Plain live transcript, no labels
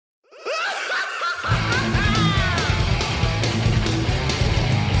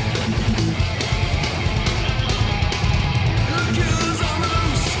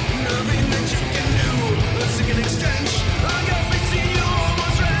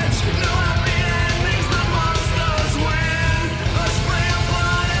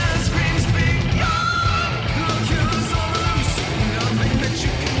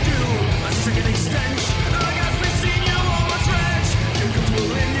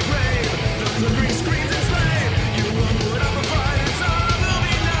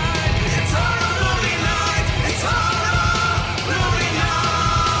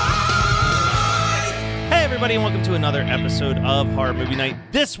everybody, and welcome to another episode of Horror Movie Night.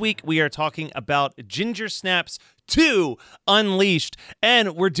 This week, we are talking about Ginger Snaps 2 Unleashed,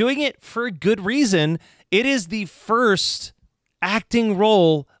 and we're doing it for a good reason. It is the first acting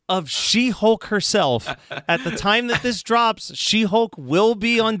role of She-Hulk herself. At the time that this drops, She-Hulk will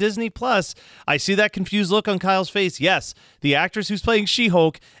be on Disney+. I see that confused look on Kyle's face. Yes, the actress who's playing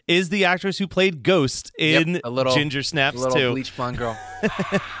She-Hulk is the actress who played Ghost in Ginger Snaps 2. Little bleach blonde girl.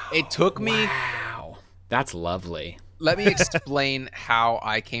 It took me... Wow, that's lovely. Let me explain how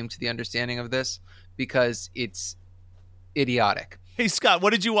I came to the understanding of this, because it's idiotic. Hey, Scott,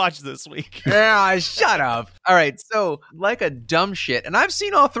 what did you watch this week? Yeah, shut up. All right, so like a dumb shit, and I've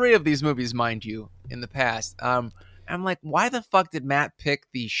seen all three of these movies, mind you, in the past. I'm like, why the fuck did Matt pick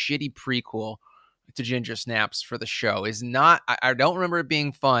the shitty prequel to Ginger Snaps for the show? I don't remember it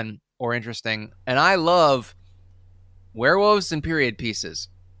being fun or interesting, and I love werewolves and period pieces.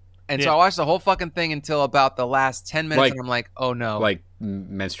 And so I watched the whole fucking thing until about the last 10 minutes, and I'm like, oh no. Like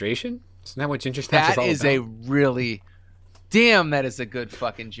menstruation? Isn't that what Ginger Snaps is all about? That is a really... Damn, that is a good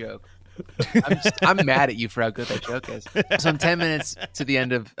fucking joke. I'm mad at you for how good that joke is. So I'm 10 minutes to the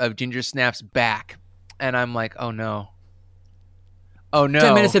end of Ginger Snaps back, and I'm like, oh no. Oh no.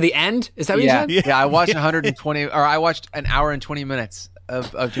 10 minutes to the end? Is that what you said? Yeah, I watched 120, or I watched an hour and 20 minutes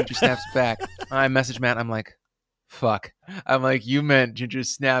of Ginger Snaps back. I messaged Matt, I'm like, fuck. I'm like, you meant Ginger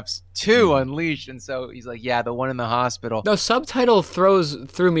Snaps 2 Unleashed. And so he's like, yeah, the one in the hospital. No, subtitle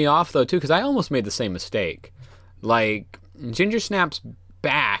threw me off, though, too, because I almost made the same mistake. Like... Ginger Snaps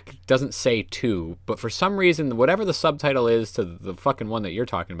back doesn't say 2, but for some reason, whatever the subtitle is to the fucking one that you're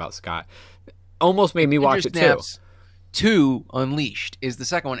talking about, Scott, almost made me watch it too. Ginger Snaps 2 Unleashed is the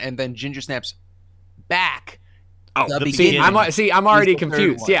second one, and then Ginger Snaps back. Oh, I'm already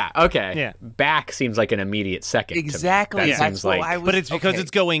confused. Yeah, okay. Yeah. Back seems like an immediate second. Exactly. To me. That seems like, but it's because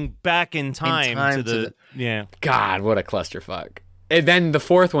it's going back in time to the yeah. God, what a clusterfuck. And then the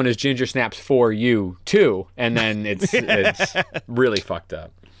fourth one is Ginger Snaps for You too, and then it's really fucked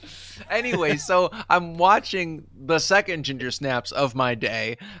up. Anyway, so I'm watching the second Ginger Snaps of my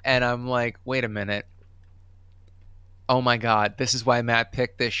day, and I'm like, wait a minute. Oh my God, this is why Matt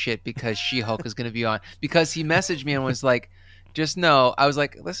picked this shit, because She-Hulk is going to be on. Because he messaged me and was like, just know, I was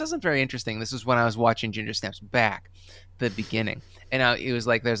like, this isn't very interesting. This is when I was watching Ginger Snaps back, the beginning. And it was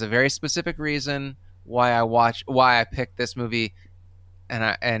like, there's a very specific reason why I picked this movie.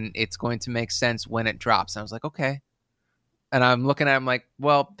 And it's going to make sense when it drops. And I was like, okay. And I'm looking at it, I'm like,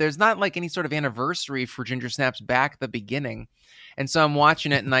 well, there's not like any sort of anniversary for Ginger Snaps back at the beginning. And so I'm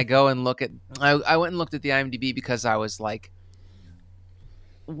watching it, and I go and look at, I went and looked at the IMDb, because I was like,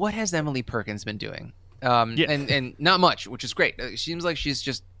 what has Emily Perkins been doing? And not much, which is great. It seems like she's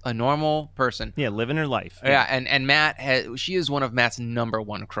just a normal person. Yeah, living her life. Yeah, and Matt she is one of Matt's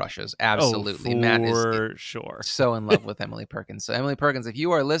 #1 crushes. Absolutely. Oh, Matt is sure. So in love with Emily Perkins. So Emily Perkins, if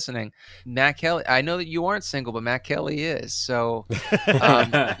you are listening, Matt Kelly, I know that you aren't single, but Matt Kelly is. So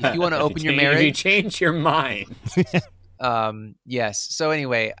if you want to open your marriage. If you change your mind. Yes. So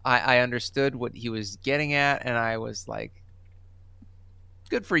anyway, I understood what he was getting at, and I was like,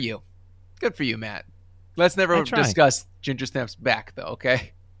 good for you. Good for you, Matt. Let's never discuss Ginger Snaps back, though,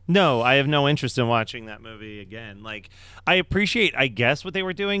 okay? No, I have no interest in watching that movie again. Like, I appreciate, I guess, what they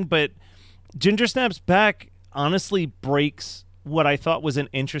were doing, but Ginger Snaps back honestly breaks what I thought was an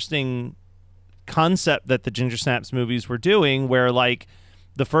interesting concept that the Ginger Snaps movies were doing, where, like,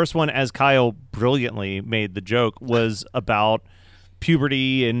 the first one, as Kyle brilliantly made the joke, was about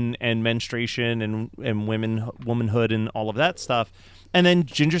puberty and menstruation and womanhood and all of that stuff. And then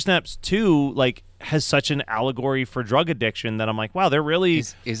Ginger Snaps 2, like, has such an allegory for drug addiction that I'm like, wow, they're really...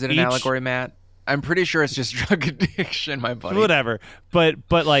 Is it an allegory, Matt? I'm pretty sure it's just drug addiction, my buddy. Whatever. But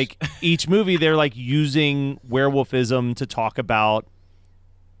like, each movie, they're, like, using werewolfism to talk about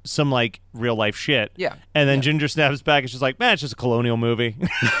some, like, real-life shit. Yeah. And then Ginger Snaps back, it's just like, man, it's just a colonial movie.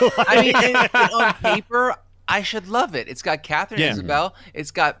 I mean, on paper... I should love it. It's got Catherine Isabel,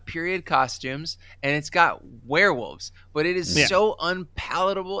 it's got period costumes, and it's got werewolves. But it is so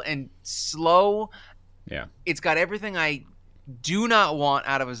unpalatable and slow. Yeah. It's got everything I do not want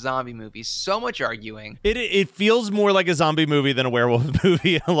out of a zombie movie. So much arguing. It feels more like a zombie movie than a werewolf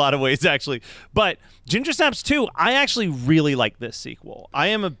movie in a lot of ways, actually. But Ginger Snaps 2, I actually really like this sequel. I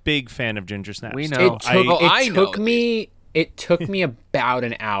am a big fan of Ginger Snaps. We know. It took me about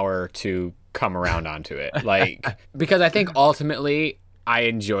an hour to come around onto it, like, because I think ultimately I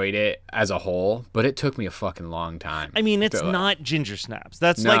enjoyed it as a whole, but it took me a fucking long time. I mean, it's not Ginger Snaps.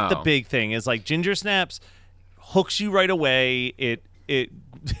 That's like the big thing, is like Ginger Snaps hooks you right away.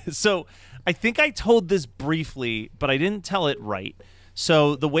 So I think I told this briefly, but I didn't tell it right.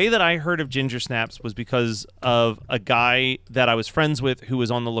 So the way that I heard of Ginger Snaps was because of a guy that I was friends with who was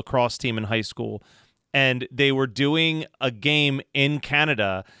on the lacrosse team in high school, and they were doing a game in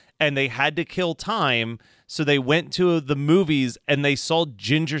Canada, and they had to kill time, so they went to the movies and they saw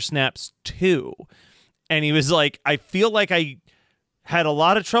Ginger Snaps 2. And he was like, I feel like I had a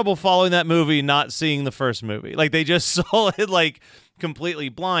lot of trouble following that movie, not seeing the first movie. Like, they just saw it like completely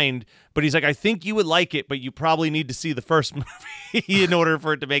blind. But he's like, I think you would like it, but you probably need to see the first movie in order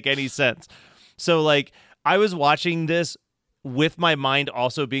for it to make any sense. So, like, I was watching this with my mind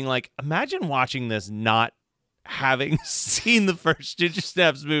also being like, imagine watching this not having seen the first Ginger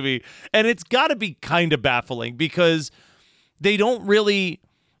Snaps movie. And it's got to be kind of baffling because they don't really...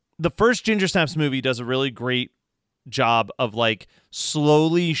 The first Ginger Snaps movie does a really great job of like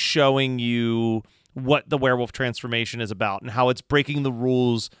slowly showing you what the werewolf transformation is about and how it's breaking the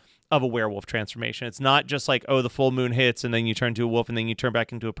rules of a werewolf transformation. It's not just like, oh, the full moon hits and then you turn to a wolf and then you turn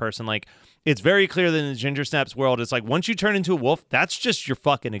back into a person. Like, it's very clear that in the Ginger Snaps world, it's like once you turn into a wolf, that's just your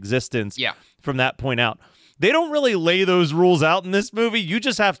fucking existence from that point out. They don't really lay those rules out in this movie. You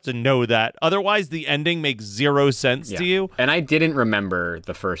just have to know that. Otherwise, the ending makes zero sense to you. And I didn't remember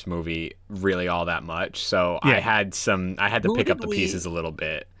the first movie really all that much, so I had to pick up the pieces a little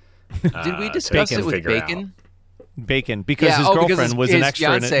bit. Did we discuss it with Bacon? Bacon, because his girlfriend was an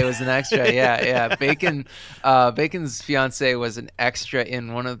extra. His fiance was an extra. Yeah. Bacon, Bacon's fiance was an extra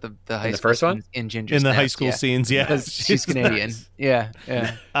in one of the high school first one in Ginger in Snaps, the high school scenes. Yeah, because she's Canadian. Nice. Yeah.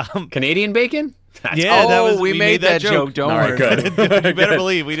 Canadian Bacon. We made that joke. Don't worry. Good. You better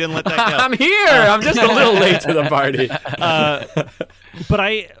believe we didn't let that go. I'm here. I'm just a little late to the party. But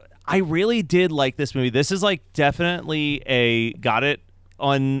I really did like this movie. This is like definitely got it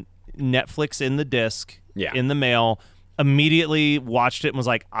on Netflix in the disc, in the mail. Immediately watched it and was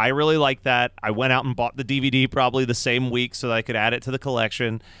like, I really like that. I went out and bought the DVD probably the same week so that I could add it to the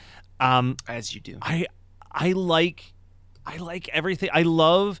collection. As you do. I like everything. I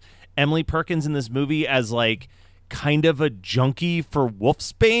love Emily Perkins in this movie as like kind of a junkie for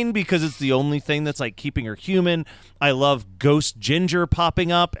wolfsbane because it's the only thing that's like keeping her human. I love Ghost Ginger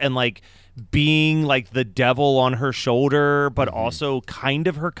popping up and like being like the devil on her shoulder, but also kind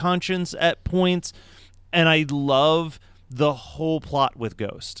of her conscience at points. And I love the whole plot with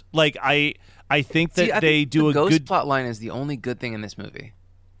Ghost. Like I think that they do a Ghost good plot line is the only good thing in this movie.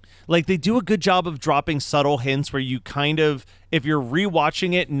 Like, they do a good job of dropping subtle hints where you kind of, if you're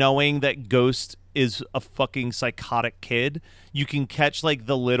rewatching it knowing that Ghost is a fucking psychotic kid, you can catch like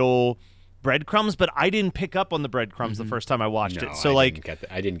the little breadcrumbs, but I didn't pick up on the breadcrumbs the first time I watched it. So I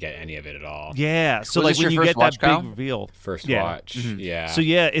didn't get any of it at all. Yeah. So Was like when you get that Kyle? big reveal. First watch. So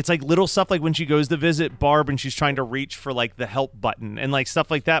yeah, it's like little stuff like when she goes to visit Barb and she's trying to reach for like the help button and like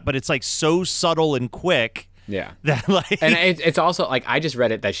stuff like that, but it's like so subtle and quick. Yeah. That like, and it's also like I just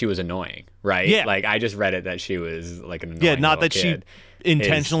read it that she was annoying, right? Yeah. Like I just read it that she was like an annoying not that kid. she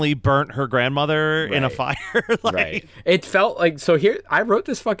intentionally burnt her grandmother in a fire. Like, right. It felt like so here I wrote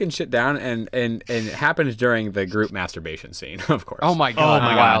this fucking shit down and it happened during the group masturbation scene, of course. Oh my god. Oh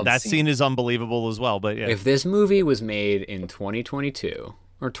my god. That scene is unbelievable as well. But yeah. If this movie was made in 2022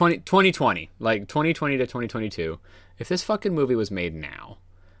 or 2020, like 2020 to 2022, if this fucking movie was made now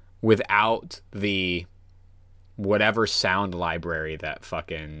without the whatever sound library that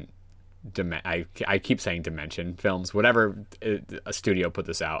fucking I keep saying Dimension Films, whatever a studio put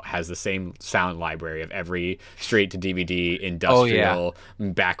this out has the same sound library of every straight to DVD industrial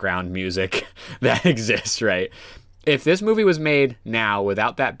background music that exists, right? If this movie was made now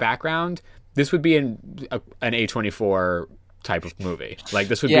without that background, this would be an A24 type of movie. Like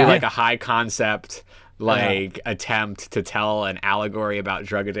this would be like a high concept attempt to tell an allegory about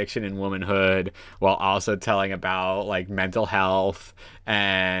drug addiction and womanhood while also telling about like mental health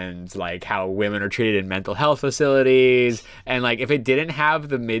and like how women are treated in mental health facilities. And like if it didn't have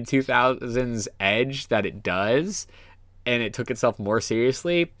the mid 2000s edge that it does and it took itself more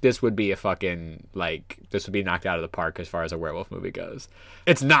seriously, this would be a fucking this would be knocked out of the park as far as a werewolf movie goes.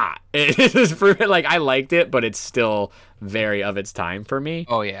 It's not. It is proven. Like I liked it, but it's still very of its time for me.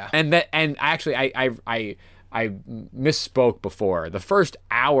 Oh yeah. And actually I misspoke before. The first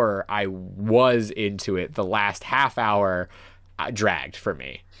hour I was into it. The last half hour dragged for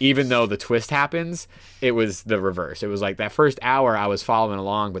me. Even though the twist happens, it was the reverse. It was like that first hour I was following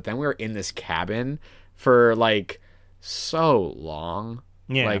along, but then we were in this cabin for like so long.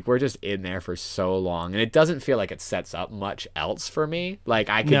 Yeah. Like, we're just in there for so long, and it doesn't feel like it sets up much else for me. Like,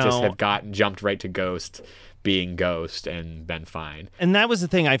 I could just have jumped right to Ghost being Ghost and been fine. And that was the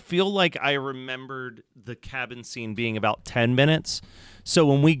thing. I feel like I remembered the cabin scene being about 10 minutes. So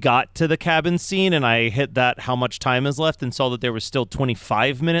when we got to the cabin scene and I hit that how much time is left and saw that there was still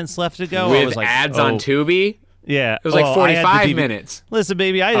 25 minutes left to go, I With was like, ads on Tubi? Yeah. It was like I had 45 the minutes. Listen,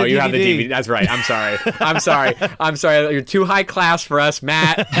 baby, I had you have the DVD. That's right. I'm sorry. I'm sorry. You're too high class for us,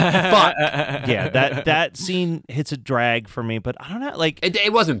 Matt. Fuck. Yeah, that scene hits a drag for me, but I don't know. Like,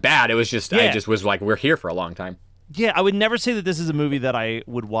 It wasn't bad. It was just, Yeah. I just was like, we're here for a long time. yeah, I would never say that this is a movie that I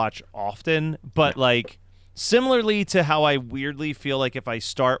would watch often, but like similarly to how I weirdly feel like if I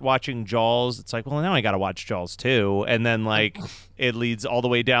start watching Jaws, it's like, well, now I got to watch Jaws 2, and then like it leads all the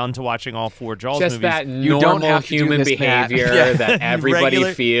way down to watching all 4 Jaws Just movies. that You don't normal have to do human this, Matt. behavior Yeah. that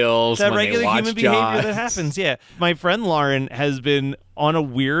everybody feels that when they regular watch human Jaws. behavior that happens. Yeah, my friend Lauren has been on a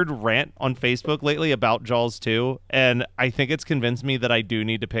weird rant on Facebook lately about Jaws 2, and I think it's convinced me that I do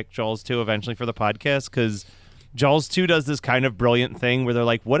need to pick Jaws 2 eventually for the podcast, because Jaws 2 does this kind of brilliant thing where they're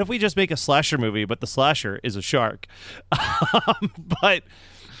like, what if we just make a slasher movie, but the slasher is a shark? But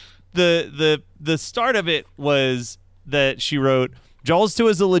the start of it was that she wrote, Jaws 2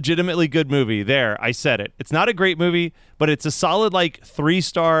 is a legitimately good movie. There, I said it. It's not a great movie, but it's a solid like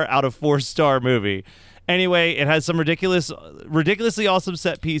 3-star out of 4-star movie. Anyway, it has some ridiculously awesome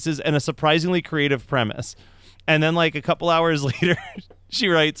set pieces and a surprisingly creative premise. And then like a couple hours later, she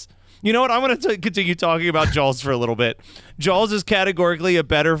writes, you know what? I'm going to continue talking about Jaws for a little bit. Jaws is categorically a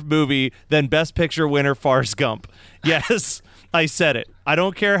better movie than Best Picture winner Forrest Gump. Yes, I said it. I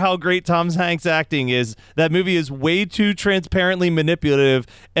don't care how great Tom Hanks' acting is. That movie is way too transparently manipulative,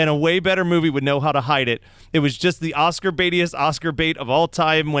 and a way better movie would know how to hide it. It was just the Oscar baitiest Oscar bait of all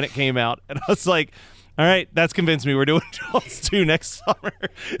time when it came out. And I was like, all right, that's convinced me. We're doing Jaws 2 next summer.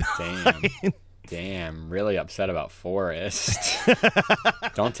 Damn, really upset about Forrest.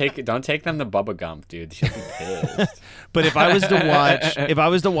 Don't take them to Bubba Gump, dude. She'll be pissed. But if I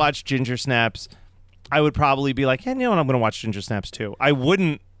was to watch Ginger Snaps, I would probably be like, yeah, you know what? I'm going to watch Ginger Snaps too. I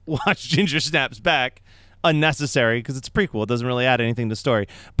wouldn't watch Ginger Snaps back. Unnecessary, because it's a prequel. It doesn't really add anything to the story.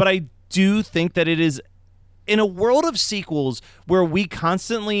 But I do think that it is, in a world of sequels where we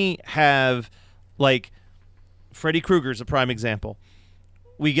constantly have, like, Freddy Krueger's a prime example.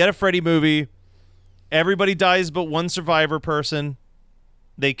 We get a Freddy movie. Everybody dies but one survivor person.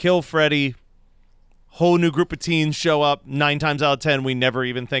 They kill Freddy. Whole new group of teens show up. 9 times out of 10, we never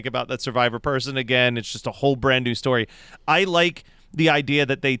even think about that survivor person again. It's just a whole brand new story. I like the idea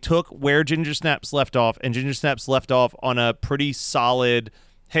that they took where Ginger Snaps left off, and Ginger Snaps left off on a pretty solid,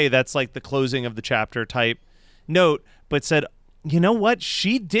 hey, that's like the closing of the chapter type note, but said, you know what?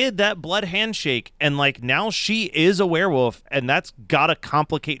 She did that blood handshake, and like now she is a werewolf, and that's gotta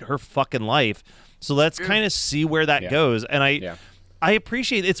complicate her fucking life. So let's kind of see where that goes. And I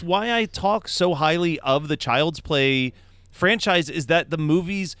appreciate it's why I talk so highly of the Child's Play franchise, is that the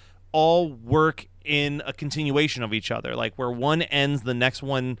movies all work in a continuation of each other. Like where one ends, the next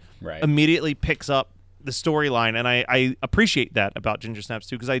one immediately picks up the storyline. And I appreciate that about Ginger Snaps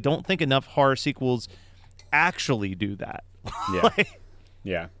too, because I don't think enough horror sequels actually do that.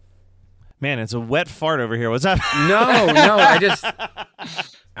 Yeah. Man, it's a wet fart over here. What's up? No,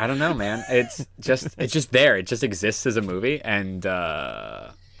 I don't know, man. It's just there. It just exists as a movie, and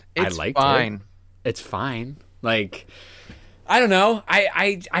I liked it. It's fine. Like, I don't know.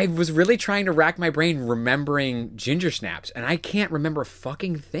 I was really trying to rack my brain remembering Ginger Snaps, and I can't remember a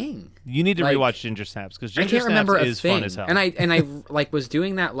fucking thing. You need to rewatch Ginger Snaps, because Ginger Snaps is fun as hell. And I like was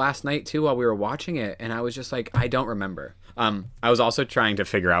doing that last night too while we were watching it, and I was just like, I don't remember. I was also trying to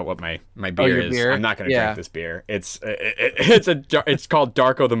figure out what my beer is. Beer? I'm not going to drink this beer. It's called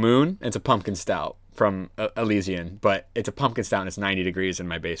Darko the Moon. It's a pumpkin stout from Elysian, but it's a pumpkin stout and it's 90 degrees in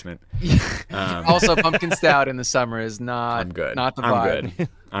my basement. Also, pumpkin stout in the summer is not. I'm good. Not the vibe.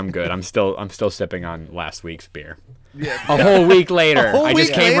 I'm good. I'm still sipping on last week's beer. Yeah. A whole week later, I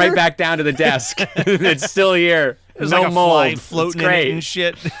just came right back down to the desk. It's still here. There's no like a mold. fly floating in it and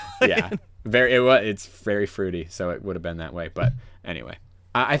shit. Yeah. It's very fruity, so it would have been that way. But anyway,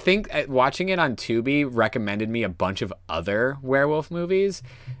 I think watching it on Tubi recommended me a bunch of other werewolf movies,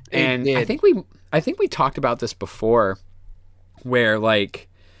 and I think we talked about this before, where like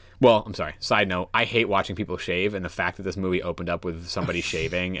Well, I'm sorry. Side note, I hate watching people shave, and the fact that this movie opened up with somebody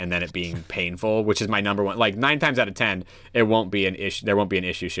shaving and then it being painful, which is my number one. Like 9 times out of 10, it won't be an issue. There won't be an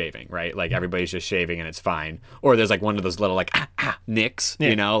issue shaving, right? Like everybody's just shaving and it's fine. Or there's like one of those little like nicks,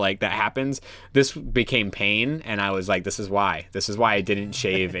 you know, like that happens. This became pain, and I was like, this is why. This is why I didn't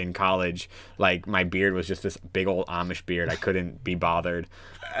shave in college. Like my beard was just this big old Amish beard. I couldn't be bothered.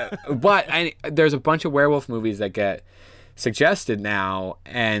 But there's a bunch of werewolf movies that get suggested now,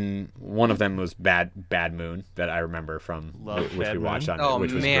 and one of them was Bad Moon that I remember from which we watched on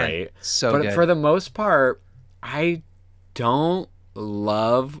which was great. So but good. for the most part, I don't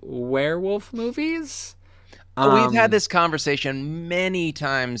love werewolf movies. We've had this conversation many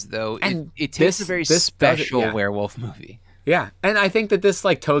times, though. And it takes a very special werewolf movie. Yeah, and I think that this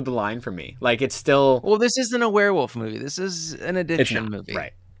like towed the line for me. Like it's still Well, this isn't a werewolf movie. This is an addiction movie,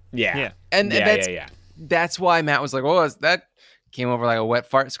 right? Yeah, and that's why Matt was like, "Oh, that came over like a wet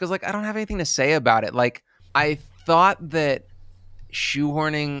fart." It's because like I don't have anything to say about it. Like I thought that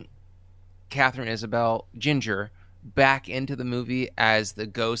shoehorning Catherine Isabel Ginger back into the movie as the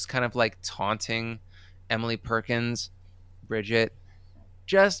ghost, kind of like taunting Emily Perkins, Bridget,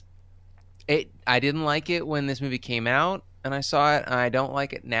 I didn't like it when this movie came out and I saw it, and I don't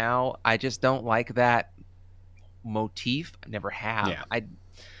like it now. I just don't like that motif. I never have. Yeah.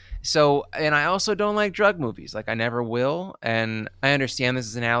 And I also don't like drug movies. Like I never will. And I understand this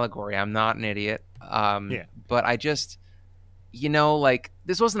is an allegory. I'm not an idiot. But I just, like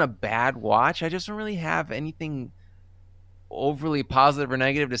this wasn't a bad watch. I just don't really have anything overly positive or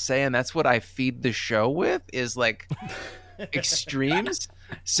negative to say. And that's what I feed the show with is like extremes.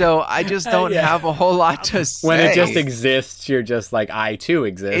 So I just don't have a whole lot to say. When it just exists, you're just like, I too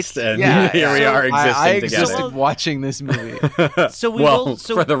exist, and here we are existing I together. existed watching this movie.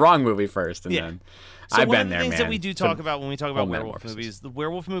 For the wrong movie first, and then So I've one been of the there, things man. that we do talk about when we talk about Home werewolf metamorphosis. movies, the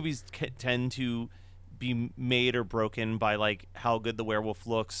werewolf movies tend to be made or broken by like how good the werewolf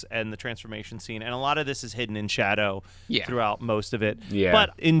looks and the transformation scene, and a lot of this is hidden in shadow throughout most of it. Yeah.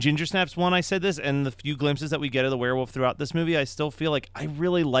 But in Ginger Snaps 1, I said this, and the few glimpses that we get of the werewolf throughout this movie, I still feel like I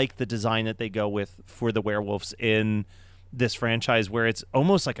really like the design that they go with for the werewolves in this franchise, where it's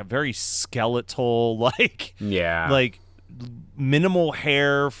almost like a very skeletal, like minimal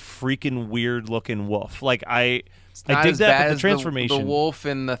hair, freaking weird looking wolf. Like I dig that, but the transformation. The wolf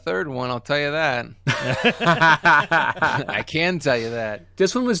in the third one, I'll tell you that. I can tell you that.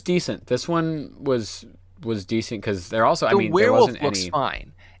 This one was decent. This one was decent because they're also. The werewolf looks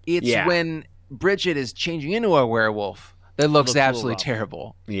fine. It's when Bridget is changing into a werewolf that looks absolutely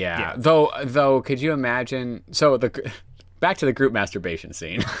terrible. Yeah. Though, could you imagine? So back to the group masturbation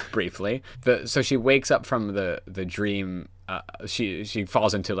scene briefly. So she wakes up from the dream. She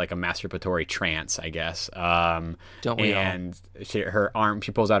falls into like a masturbatory trance, I guess. Don't we all? And she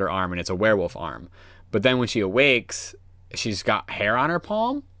pulls out her arm, and it's a werewolf arm. But then when she awakes, she's got hair on her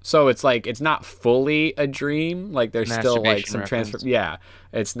palm. So it's like it's not fully a dream. Like there's still like some transfer. Yeah,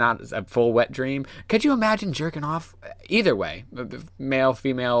 it's not a full wet dream. Could you imagine jerking off either way, male,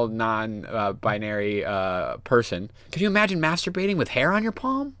 female, non-binary person? Could you imagine masturbating with hair on your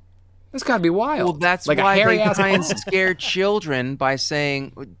palm? That's got to be wild. Well, that's like why they try and scare children by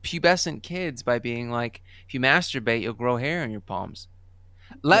saying, pubescent kids, by being like, if you masturbate, you'll grow hair on your palms.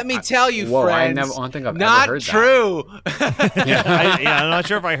 Let me tell you, friends, I don't think I've not ever heard true. I'm not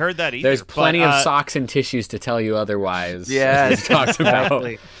sure if I heard that either. There's plenty of socks and tissues to tell you otherwise. Yeah, talked about.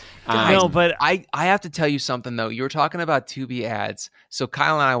 No, but I have to tell you something though. You were talking about Tubi ads. So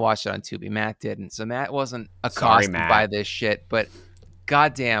Kyle and I watched it on Tubi. Matt didn't. So Matt wasn't accosted by this shit. But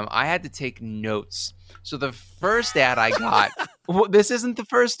goddamn, I had to take notes. So the first ad I got, this isn't the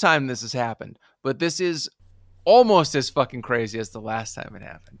first time this has happened, but this is almost as fucking crazy as the last time it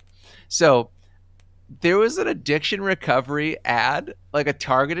happened. So there was an addiction recovery ad, like a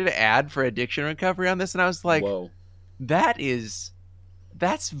targeted ad for addiction recovery on this. And I was like, whoa, that's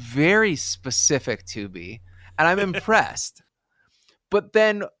very specific to me. And I'm impressed. But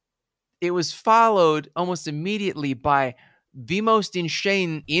then it was followed almost immediately by the most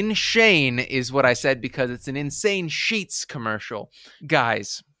insane is what I said because it's an Insane Sheets commercial.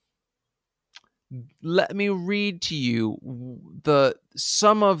 Guys, let me read to you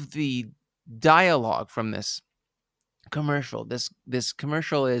some of the dialogue from this commercial. This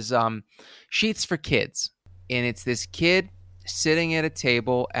commercial is Sheets for Kids, and it's this kid sitting at a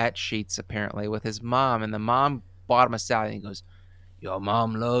table at Sheets apparently with his mom, and the mom bought him a salad, and he goes, "Your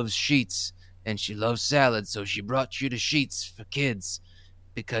mom loves Sheets, and she loves salad, so she brought you to Sheets for Kids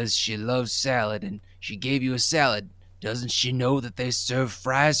because she loves salad, and she gave you a salad. Doesn't she know that they serve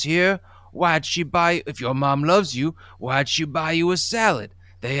fries here? Why'd she buy, if your mom loves you, why'd she buy you a salad?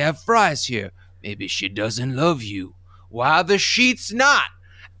 They have fries here. Maybe she doesn't love you. Why are the sheets not?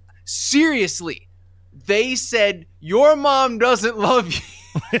 Seriously, they said, your mom doesn't love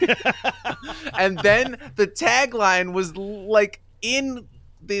you. And then the tagline was like in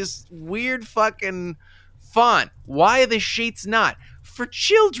this weird fucking font. Why are the sheets not? For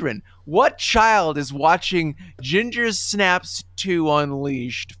children. What child is watching Ginger Snaps 2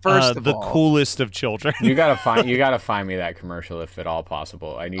 Unleashed? First of the all, coolest of children. You gotta find me that commercial if at all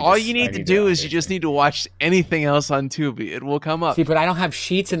possible. All you need to do is you just need to watch anything else on Tubi. It will come up. See, but I don't have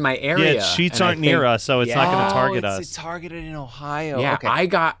Sheets in my area. Yeah, Sheets aren't near us, so it's not going to target us. It's targeted in Ohio. Yeah, okay.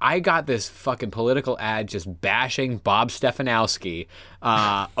 I got this fucking political ad just bashing Bob Stefanowski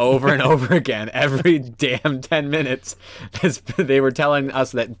over and over again every damn 10 minutes. They were telling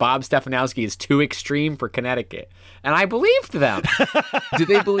us that Bob Stefanowski is too extreme for Connecticut, and I believed them. Do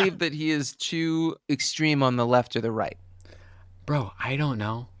they believe that he is too extreme on the left or the right? Bro, I don't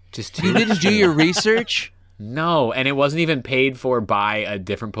know. Just too You didn't do your research? No, and it wasn't even paid for by a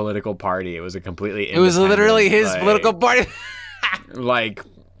different political party. It was a completely It was literally his like, political party. Like,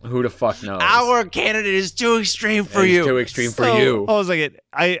 who the fuck knows? Our candidate is too extreme for you. Too extreme for you. I was like,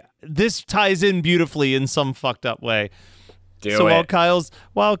 this ties in beautifully in some fucked up way. Do While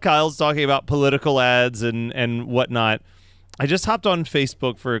it. Kyle's talking about political ads and whatnot, I just hopped on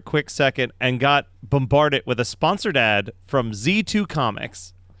Facebook for a quick second and got bombarded with a sponsored ad from Z2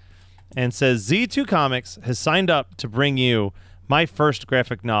 Comics, and says Z2 Comics has signed up to bring you my first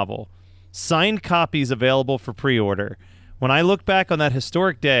graphic novel. Signed copies available for pre-order. When I look back on that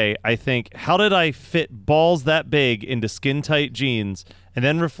historic day, I think, how did I fit balls that big into skin-tight jeans? And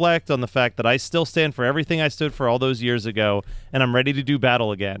then reflect on the fact that I still stand for everything I stood for all those years ago, and I'm ready to do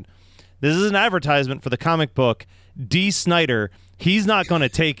battle again. This is an advertisement for the comic book D. Snyder. He's not going to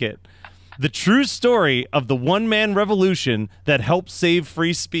take it. The true story of the one-man revolution that helped save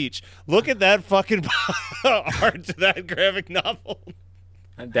free speech. Look at that fucking art to that graphic novel.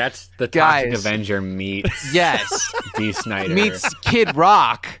 That's the Guys. Toxic Avenger meets Yes. D. Snyder. Meets Kid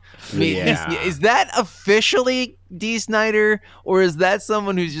Rock. Yeah. Is that officially D. Snyder, or is that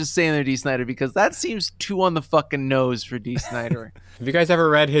someone who's just saying they're D. Snyder? Because that seems too on the fucking nose for D. Snyder. Have you guys ever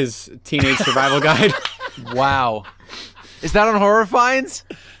read his Teenage Survival Guide? Wow. Is that on Horror Finds?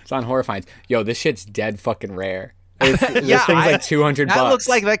 It's on Horror Finds. Yo, this shit's dead fucking rare. This thing's like $200. That looks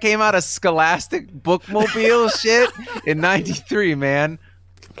like that came out of Scholastic Bookmobile shit in '93, man.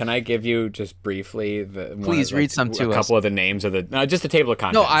 Can I give you just briefly Please read some to us. A couple of the names of the just a table of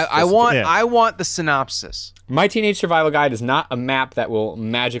contents. No, I want the synopsis. My Teenage Survival Guide is not a map that will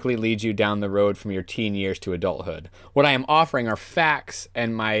magically lead you down the road from your teen years to adulthood. What I am offering are facts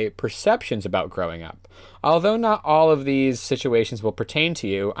and my perceptions about growing up. Although not all of these situations will pertain to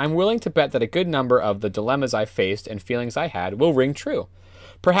you, I'm willing to bet that a good number of the dilemmas I faced and feelings I had will ring true.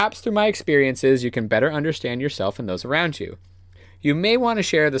 Perhaps through my experiences, you can better understand yourself and those around you. You may want to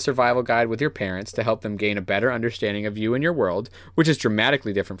share the survival guide with your parents to help them gain a better understanding of you and your world, which is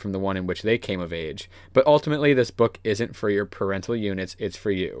dramatically different from the one in which they came of age. But ultimately, this book isn't for your parental units, it's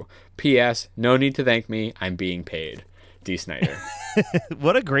for you. P.S. No need to thank me, I'm being paid. D. Snyder.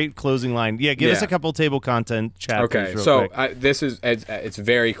 What a great closing line. Yeah, give us a couple table content chapters. Okay, real so quick. this is it's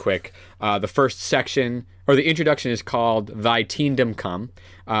very quick. The first section, or the introduction, is called Thy Teendom Come.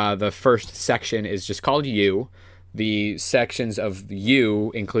 The first section is just called You. The sections of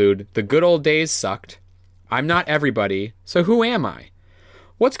You include The Good Old Days Sucked, I'm Not Everybody, So Who Am I?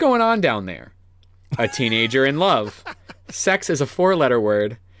 What's Going On Down There? A Teenager in Love. Sex is a 4-letter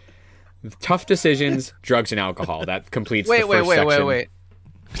word. Tough Decisions, Drugs and Alcohol. That completes the first section. Wait.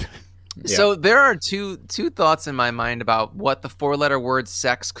 Yeah. So there are two thoughts in my mind about what the 4-letter word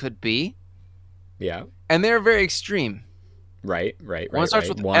sex could be. Yeah. And they're very extreme. Right. One starts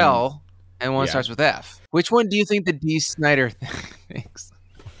with L and one starts with F. Which one do you think the D. Snyder thinks?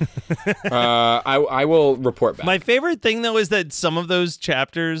 I will report back. My favorite thing, though, is that some of those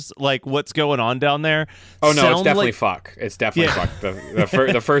chapters, like what's going on down there. Oh, no, it's sound definitely like... fuck. It's definitely fuck.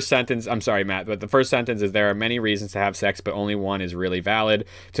 The first sentence, I'm sorry, Matt, but the first sentence is there are many reasons to have sex, but only one is really valid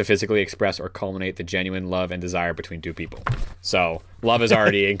to physically express or culminate the genuine love and desire between two people. So love is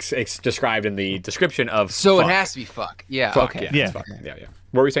already described in the description of So fuck. it has to be fuck. Yeah, Fuck, okay. yeah. It's fuck. Yeah.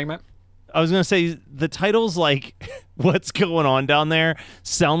 What were you saying, Matt? I was going to say the titles, like what's going on down there,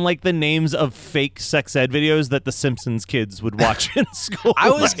 sound like the names of fake sex ed videos that the Simpsons kids would watch in school. I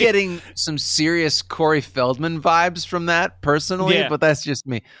was getting some serious Corey Feldman vibes from that personally, but that's just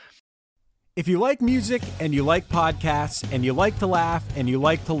me. If you like music and you like podcasts and you like to laugh and you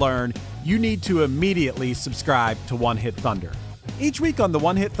like to learn, you need to immediately subscribe to One Hit Thunder. Each week on the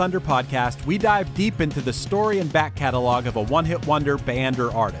One Hit Thunder podcast, we dive deep into the story and back catalog of a one-hit wonder band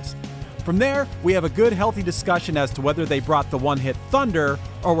or artist. From there, we have a good, healthy discussion as to whether they brought the one-hit thunder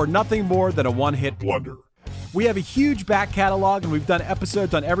or were nothing more than a one-hit blunder. We have a huge back catalog, and we've done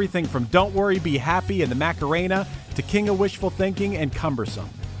episodes on everything from Don't Worry, Be Happy and the Macarena to King of Wishful Thinking and Cumbersome.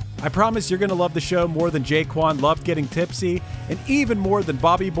 I promise you're going to love the show more than Jaquan loved getting tipsy, and even more than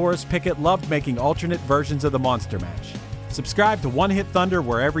Bobby Boris Pickett loved making alternate versions of the Monster Mash. Subscribe to One Hit Thunder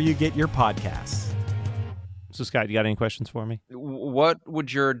wherever you get your podcasts. So, Scott, you got any questions for me? What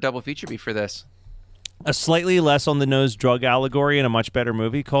would your double feature be for this? A slightly less on the nose drug allegory and a much better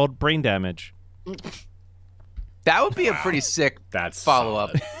movie called Brain Damage. That would be a pretty sick That's follow-up.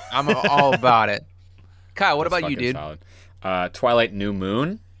 solid. I'm all about it. Kyle, what That's about you, fucking dude? solid. Twilight New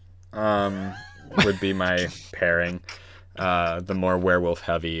Moon would be my pairing. The more werewolf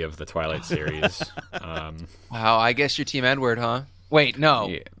heavy of the Twilight series. Wow, I guess you're Team Edward, huh? Wait, no.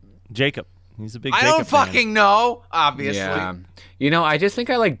 Yeah. Jacob. He's a big I Jacob don't fan. fucking know, obviously. Yeah. I just think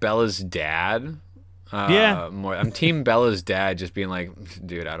I like Bella's dad. Yeah. More. I'm Team Bella's dad, just being like,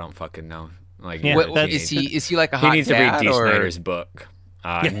 dude, I don't fucking know. Like, Yeah, What, that's- is he like a he hot needs to read dad, D. or- Snyder's book.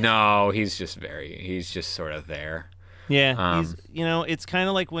 No, he's just sort of there. Yeah, he's, it's kind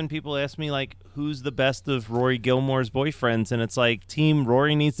of like when people ask me, like, who's the best of Rory Gilmore's boyfriends, and it's like, Team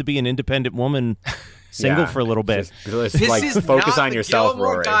Rory needs to be an independent woman, single Yeah. for a little bit. Just, This like, is focus not on the yourself,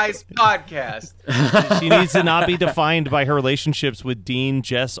 Gilmore Rory. Guys podcast. She needs to not be defined by her relationships with Dean,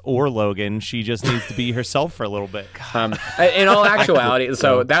 Jess, or Logan. She just needs to be herself for a little bit. In all actuality,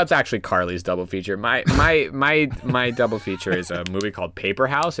 so that's actually Carly's double feature. My double feature is a movie called Paper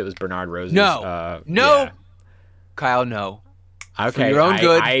House. It was Bernard Rose's. No. Yeah. Kyle, no. Okay, your own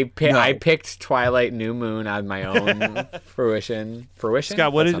good, no. I picked Twilight New Moon on my own fruition.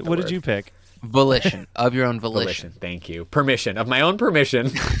 Scott, what That's not the did word. you pick? Volition. Of your own volition. Thank you. Permission. Of my own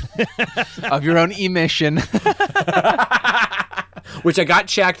permission. Of your own emission. Which I got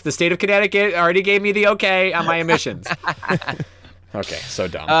checked. The state of Connecticut already gave me the okay on my emissions. Okay, so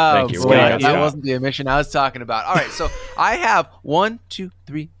dumb. Oh, Thank you. boy, What do you got, that Scott? wasn't the emission I was talking about. All right, so I have 1, 2,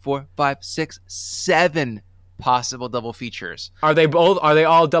 3, 4, 5, 6, 7 possible double features. Are they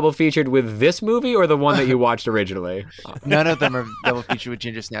all double featured with this movie or the one that you watched originally? None of them are double featured with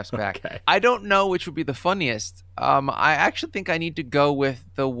Ginger Snaps Back. Okay. I don't know which would be the funniest. I actually think I need to go with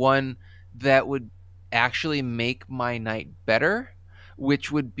the one that would actually make my night better,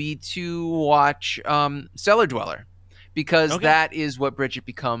 which would be to watch Cellar Dweller. Because that is what Bridget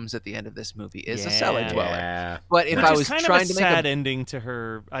becomes at the end of this movie, is a cellar dweller. Yeah. But if Which I is was kind trying of a to make sad a ending to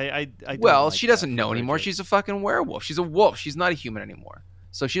her. I don't well, like she that doesn't for know anymore. Bridget. She's a fucking werewolf. She's a wolf. She's not a human anymore.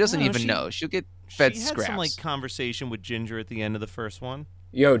 So she doesn't No, even she- know. She'll get fed she had scraps. some like conversation with Ginger at the end of the first one.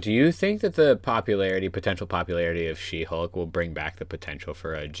 Yo, do you think that the potential popularity of She-Hulk will bring back the potential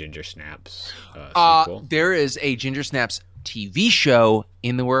for a Ginger Snaps sequel? There is a Ginger Snaps TV show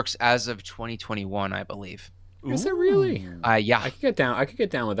in the works as of 2021, I believe. Is there really? Yeah. I could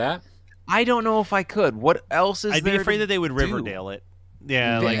get down with that. I don't know if I could. What else is I'd there be afraid to that they would do? Riverdale it.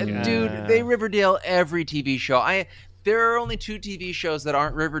 Yeah, Dude, they Riverdale every TV show. There are only 2 TV shows that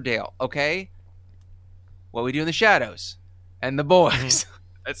aren't Riverdale, okay? What We Do in the Shadows and The Boys.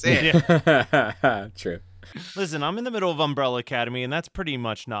 That's it. Yeah. True. Listen, I'm in the middle of Umbrella Academy, and that's pretty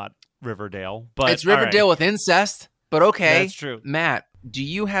much not Riverdale. But It's Riverdale all right. with incest, but okay. That's true. Matt, do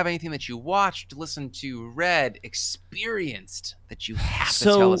you have anything that you watched, listened to, read, experienced that you have to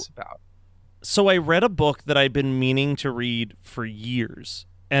tell us about? So I read a book that I've been meaning to read for years,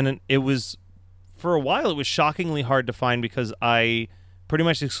 and it was, for a while, it was shockingly hard to find because I pretty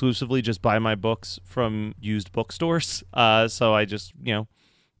much exclusively just buy my books from used bookstores. So I just,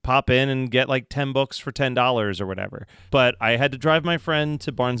 pop in and get like 10 books for $10 or whatever. But I had to drive my friend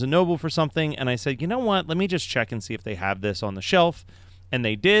to Barnes & Noble for something, and I said, you know what? Let me just check and see if they have this on the shelf. And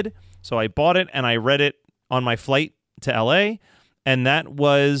they did. So I bought it, and I read it on my flight to LA, and that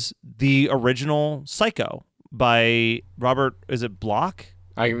was the original Psycho by Robert, is it Bloch?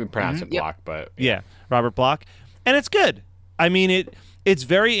 I can pronounce it Yep. Block, but Yeah, Robert Bloch. And it's good. I mean, it's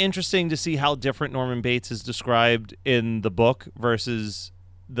very interesting to see how different Norman Bates is described in the book versus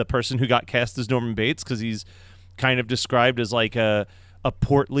the person who got cast as Norman Bates, because he's kind of described as like a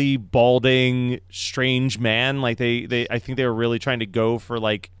portly, balding, strange man. Like I think they were really trying to go for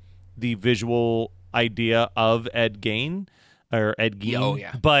like the visual idea of Ed Gein or Ed Gein. Oh,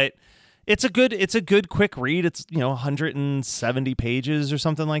 yeah. But it's a good quick read. It's 170 pages or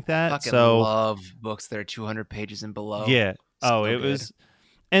something like that. Fucking So love books that are 200 pages and below. yeah. So It good. was,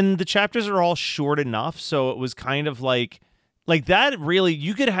 and the chapters are all short enough, so it was kind of like that. Really,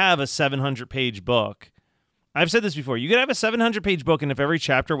 you could have a 700-page book I've said this before. You could have a 700-page book, and if every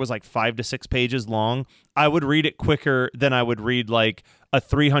chapter was like 5 to 6 pages long, I would read it quicker than I would read like a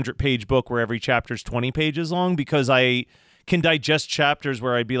 300-page book where every chapter is 20 pages long, because I can digest chapters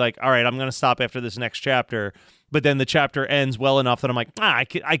where I'd be like, all right, I'm going to stop after this next chapter. But then the chapter ends well enough that I'm like, I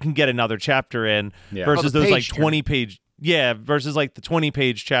can get another chapter in, versus those like 20-page. Yeah, versus like the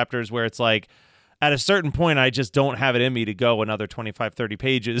 20-page chapters where it's like, at a certain point, I just don't have it in me to go another 25, 30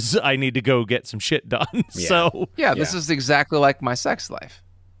 pages. I need to go get some shit done. Yeah. So this is exactly like my sex life.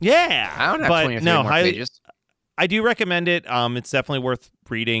 Yeah. I don't have 23 more pages. I do recommend it. It's definitely worth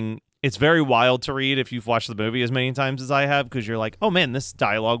reading. It's very wild to read if you've watched the movie as many times as I have, because you're like, oh man, this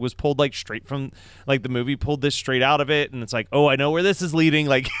dialogue was pulled like straight from, like the movie pulled this straight out of it, and it's like, oh, I know where this is leading.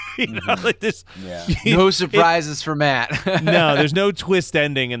 Like, you know, like this. Yeah. No surprises for Matt. No, there's no twist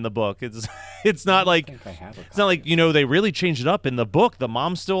ending in the book. It's not like you know, they really changed it up in the book. The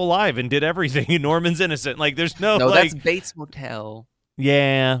mom's still alive and did everything, and Norman's innocent. Like, there's no that's Bates Motel.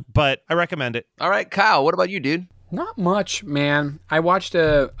 Yeah, but I recommend it. All right, Kyle, what about you, dude? Not much, man. I watched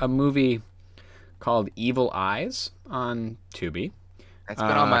a movie called Evil Eyes on Tubi. That's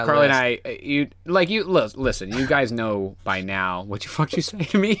been on my Carly list. and I, listen, you guys know by now. What the fuck you say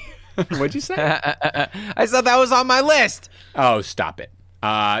to me? What'd you say? I thought that was on my list. Oh, stop it.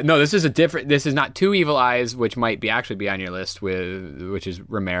 No, this is not Two Evil Eyes, which might actually be on your list, which is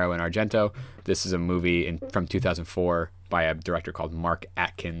Romero and Argento. This is a movie from 2004 by a director called Mark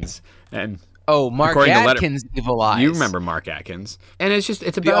Atkins. And Mark Atkins' Evil Eyes. You remember Mark Atkins. And it's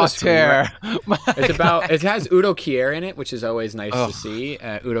about it has Udo Kier in it, which is always nice to see.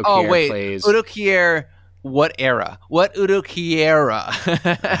 Udo Kier plays Udo Kier. What era? What Udo Kiera?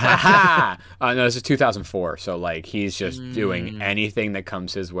 No, this is 2004. So like he's just doing anything that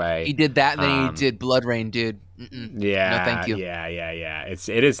comes his way. He did that, and then he did Blood Rain, dude. Yeah, no, thank you. Yeah. It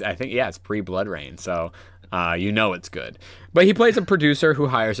is. I think it's pre Blood Rain. So. You know it's good. But he plays a producer who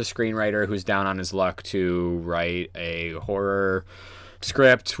hires a screenwriter who's down on his luck to write a horror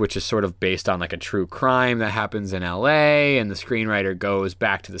script, which is sort of based on like a true crime that happens in LA, and the screenwriter goes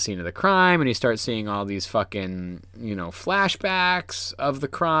back to the scene of the crime, and he starts seeing all these fucking, flashbacks of the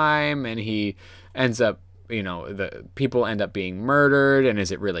crime, and he ends up, the people end up being murdered, and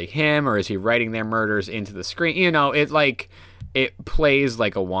is it really him, or is he writing their murders into the screen? It plays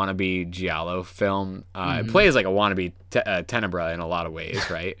like a wannabe Giallo film. It plays like a wannabe Tenebra in a lot of ways,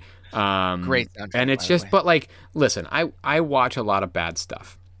 right? Great soundtrack, and it's just, but like, listen, I watch a lot of bad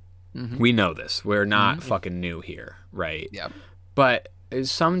stuff. We know this. We're not fucking new here, right? Yeah. But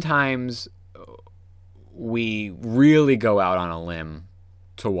sometimes we really go out on a limb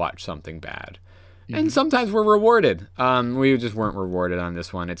to watch something bad. And sometimes we're rewarded. We just weren't rewarded on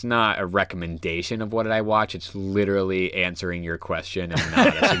this one. It's not a recommendation of what did I watch. It's literally answering your question and not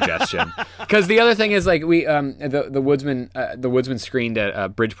a suggestion. Because the other thing is, like, we the Woodsman screened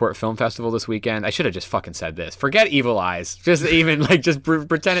at Bridgeport Film Festival this weekend. I should have just fucking said this. Forget Evil Eyes. Just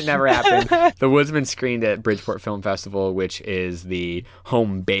pretend it never happened. The Woodsman screened at Bridgeport Film Festival, which is the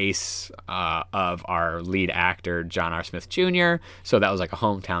home base of our lead actor John R. Smith Jr. So that was like a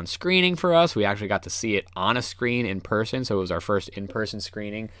hometown screening for us. We actually got to see it on a screen in person, so it was our first in-person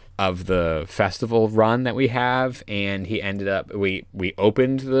screening of the festival run that we have. And he ended up, we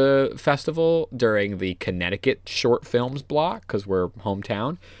opened the festival during the Connecticut short films block because we're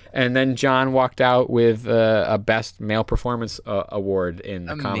hometown, and then John walked out with a best male performance award in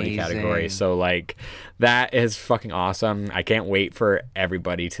the comedy category. So like, that is fucking awesome. I can't wait for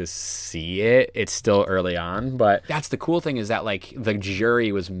everybody to see it. It's still early on, but that's the cool thing, is that like the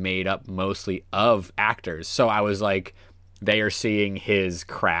jury was made up mostly of actors. So I was like, they are seeing his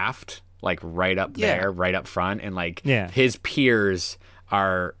craft like right up there, right up front, and like his peers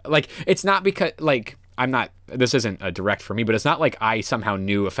are like, it's not because like, this isn't a direct for me, but it's not like I somehow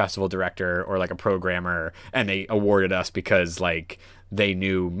knew a festival director or like a programmer and they awarded us because like they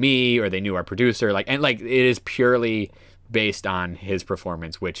knew me or they knew our producer. Like, and like, it is purely based on his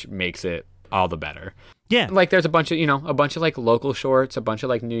performance, which makes it all the better. Yeah. Like, there's a bunch of like local shorts, a bunch of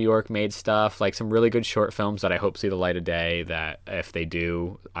like New York made stuff, like some really good short films that I hope see the light of day, that if they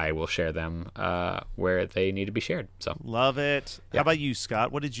do, I will share them where they need to be shared. So love it. Yeah. How about you,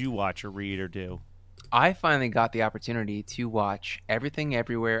 Scott? What did you watch or read or do? I finally got the opportunity to watch Everything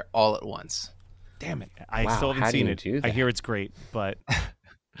Everywhere All at Once. Damn it. I still haven't seen it. I hear it's great, but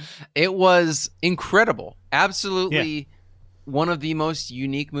it was incredible. Absolutely one of the most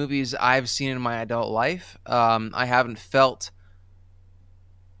unique movies I've seen in my adult life. I haven't felt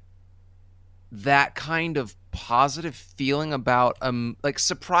that kind of positive feeling about like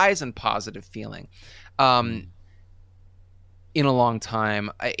surprise and positive feeling in a long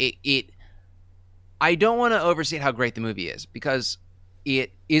time. I don't want to overstate how great the movie is, because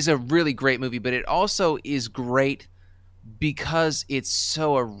it is a really great movie, but it also is great because it's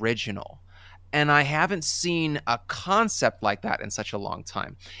so original. And I haven't seen a concept like that in such a long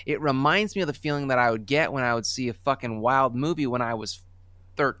time. It reminds me of the feeling that I would get when I would see a fucking wild movie when I was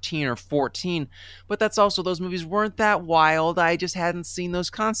 13 or 14. But that's also, those movies weren't that wild. I just hadn't seen those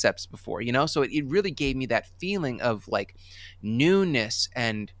concepts before, you know? So it really gave me that feeling of like newness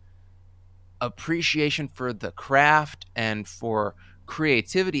and appreciation for the craft and for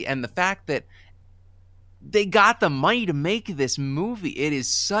creativity, and the fact that they got the money to make this movie. It is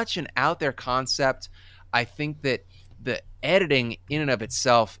such an out there concept. I think that the editing in and of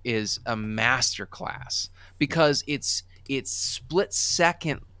itself is a masterclass, because it's split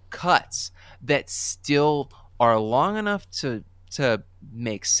second cuts that still are long enough to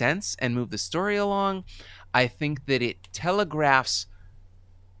make sense and move the story along. I think that it telegraphs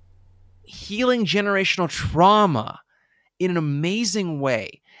healing generational trauma in an amazing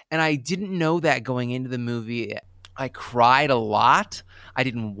way. And I didn't know that going into the movie. I cried a lot. I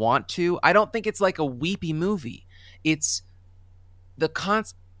didn't want to. I don't think it's like a weepy movie. It's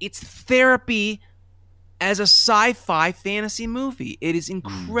it's therapy as a sci-fi fantasy movie. It is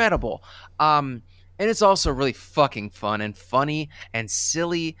incredible. And it's also really fucking fun and funny and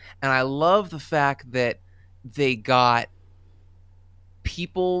silly. And I love the fact that they got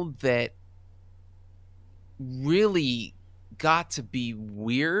people that really got to be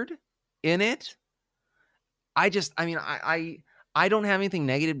weird in it. I don't have anything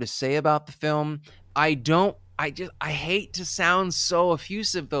negative to say about the film. I hate to sound so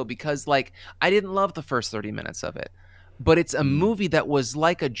effusive though, because like I didn't love the first 30 minutes of it, but it's a movie that was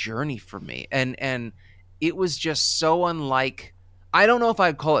like a journey for me, and it was just so unlike. I don't know if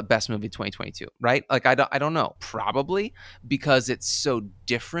I'd call it best movie 2022, right? Like I don't know, probably, because it's so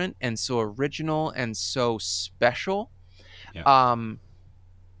different and so original and so special. Yeah.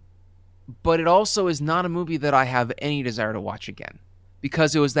 But it also is not a movie that I have any desire to watch again,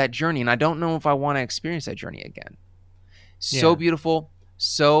 because it was that journey, and I don't know if I want to experience that journey again. So beautiful,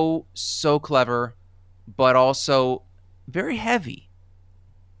 so clever, but also very heavy.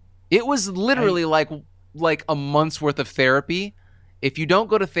 It was literally like a month's worth of therapy. If you don't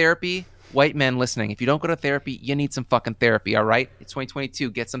go to therapy, white men listening, if you don't go to therapy, you need some fucking therapy, all right? It's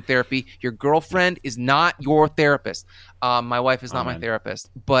 2022. Get some therapy. Your girlfriend is not your therapist. My wife is not my therapist.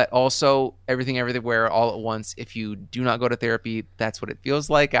 But also, Everything Everywhere All at Once, if you do not go to therapy, that's what it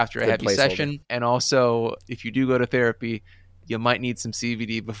feels like after a heavy session. And also, if you do go to therapy, you might need some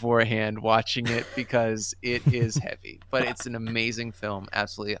CBD beforehand watching it, because it is heavy. But it's an amazing film.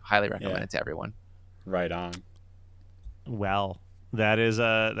 Absolutely highly recommend it to everyone. Right on. Well, that is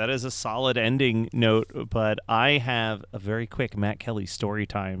a solid ending note, but I have a very quick Matt Kelly story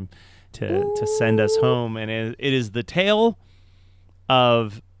time to send us home, and it is the tale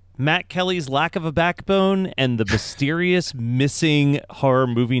of Matt Kelly's lack of a backbone and the mysterious missing horror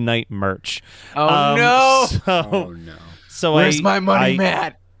movie night merch. Oh no! So where's my money,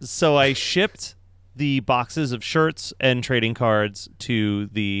 Matt? So I shipped the boxes of shirts and trading cards to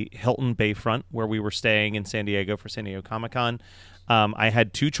the Hilton Bayfront, where we were staying in San Diego for San Diego Comic-Con. I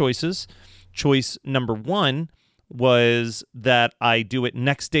had two choices. Choice number one was that I do it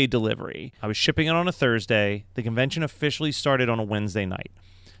next day delivery. I was shipping it on a Thursday. The convention officially started on a Wednesday night.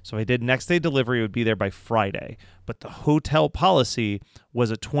 So I did next day delivery. It would be there by Friday. But the hotel policy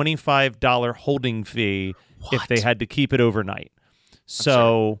was a $25 holding fee if they had to keep it overnight.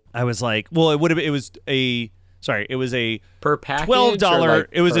 So I was like, well, it was a per package $12.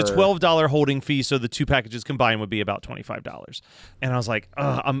 It was a $12 holding fee, so the two packages combined would be about $25. And I was like,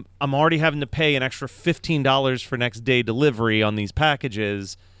 I'm already having to pay an extra $15 for next day delivery on these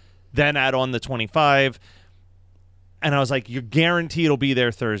packages, then add on the $25. And I was like, you're guaranteed it'll be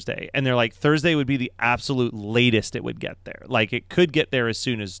there Thursday. And they're like, Thursday would be the absolute latest it would get there. Like, it could get there as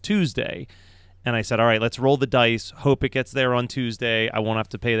soon as Tuesday. And I said, all right, let's roll the dice. Hope it gets there on Tuesday. I won't have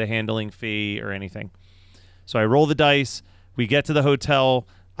to pay the handling fee or anything. So I roll the dice. We get to the hotel.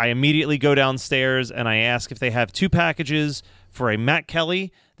 I immediately go downstairs and I ask if they have two packages for a Matt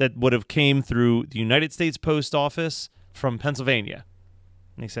Kelly that would have came through the United States Post Office from Pennsylvania.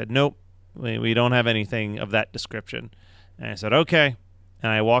 And he said, nope, we don't have anything of that description. And I said, okay.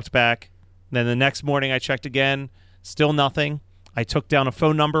 And I walked back. Then the next morning I checked again. Still nothing. I took down a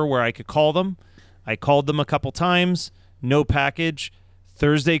phone number where I could call them. I called them a couple times. No package.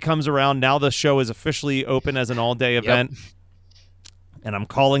 Thursday comes around. Now the show is officially open as an all-day event. And I'm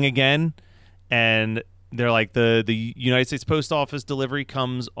calling again. And they're like, the United States Post Office delivery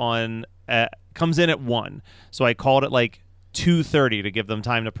comes in at 1. So I called at like 2:30 to give them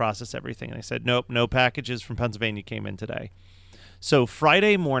time to process everything. And I said, nope, no packages from Pennsylvania came in today. So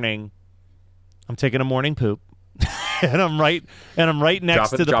Friday morning, I'm taking a morning poop. and I'm right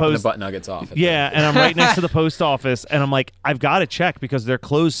next to the dropping post. the butt nuggets off. And I'm right next to the post office, and I'm like, I've got to check because they're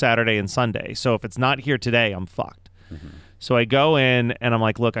closed Saturday and Sunday. So if it's not here today, I'm fucked. Mm-hmm. So I go in, and I'm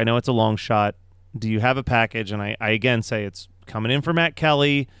like, look, I know it's a long shot. Do you have a package? And I again say it's coming in from Matt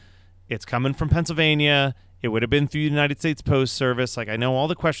Kelly. It's coming from Pennsylvania. It would have been through the United States Post Service. Like, I know all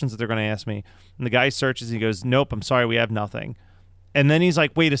the questions that they're going to ask me. And the guy searches. He goes, nope, I'm sorry, we have nothing. And then he's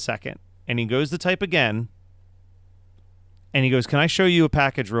like, wait a second. And he goes to type again. And he goes, can I show you a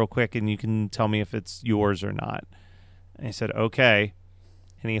package real quick and you can tell me if it's yours or not? And I said, okay.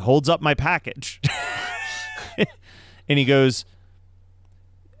 And he holds up my package. And he goes,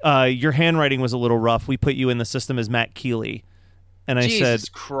 your handwriting was a little rough. We put you in the system as Matt Keeley. And I Jesus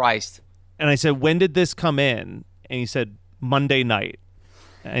said, Christ. And I said, when did this come in? And he said, Monday night.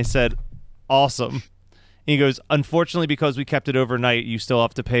 And I said, awesome. And he goes, unfortunately, because we kept it overnight, you still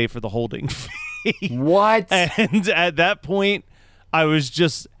have to pay for the holding fee. What? And at that point, I was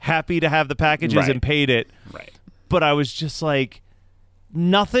just happy to have the packages and paid it. Right. But I was just like,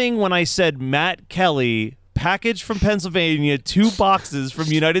 nothing when I said Matt Kelly, package from Pennsylvania, 2 boxes from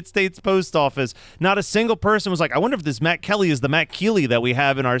United States Post Office. Not a single person was like, I wonder if this Matt Kelly is the Matt Keeley that we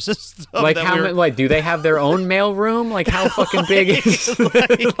have in our system. Like, like, do they have their own mail room? Like, how fucking big is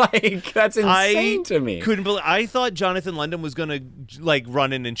like that's insane to me. Couldn't believe. I thought Jonathan London was gonna like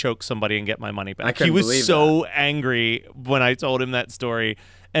run in and choke somebody and get my money back. He was so angry when I told him that story.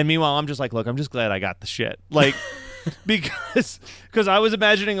 And meanwhile, I'm just like, look, I'm just glad I got the shit. Like, because I was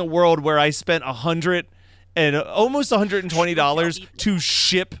imagining a world where I spent $100 and almost $120 to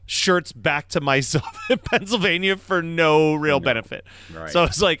ship shirts back to myself in Pennsylvania for no real benefit. Right. So I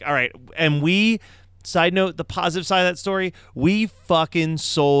was like, all right. And side note, the positive side of that story, we fucking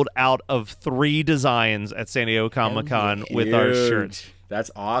sold out of 3 designs at San Diego Comic-Con with our shirts.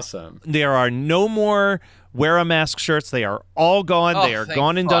 That's awesome. There are no more Wear a Mask shirts. They are all gone. They are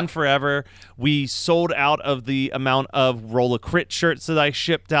gone and done forever. We sold out of the amount of Roll a Crit shirts that I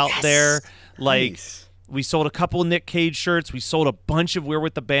shipped out there. Like, we sold a couple Nick Cage shirts. We sold a bunch of We're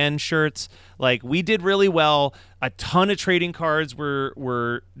With the Band shirts. Like, we did really well. A ton of trading cards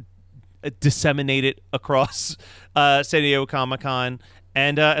were disseminated across San Diego Comic-Con.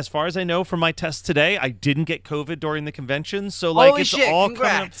 And as far as I know from my test today, I didn't get COVID during the convention. So, like, Holy it's shit, all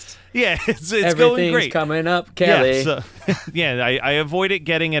congrats. coming up. Yeah, it's going great. Coming up, Kelly. Yeah, yeah, I avoided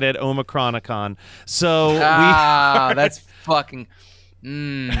getting it at Omicronicon. So that's fucking...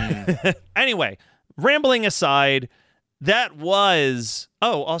 Anyway, rambling aside, that was...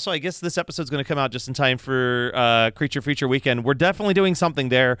 Oh, also, I guess this episode's going to come out just in time for Creature Feature Weekend. We're definitely doing something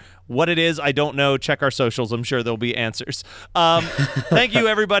there. What it is, I don't know. Check our socials. I'm sure there'll be answers. Thank you,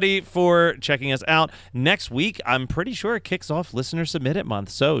 everybody, for checking us out. Next week, I'm pretty sure it kicks off Listener Submit It Month,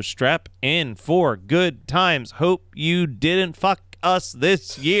 so strap in for good times. Hope you didn't fuck us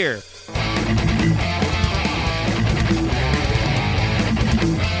this year.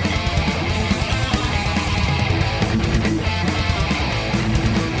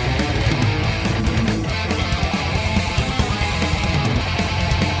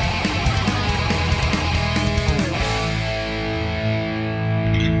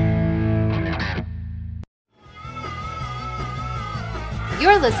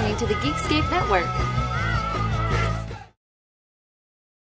 You're listening to the Geekscape Network.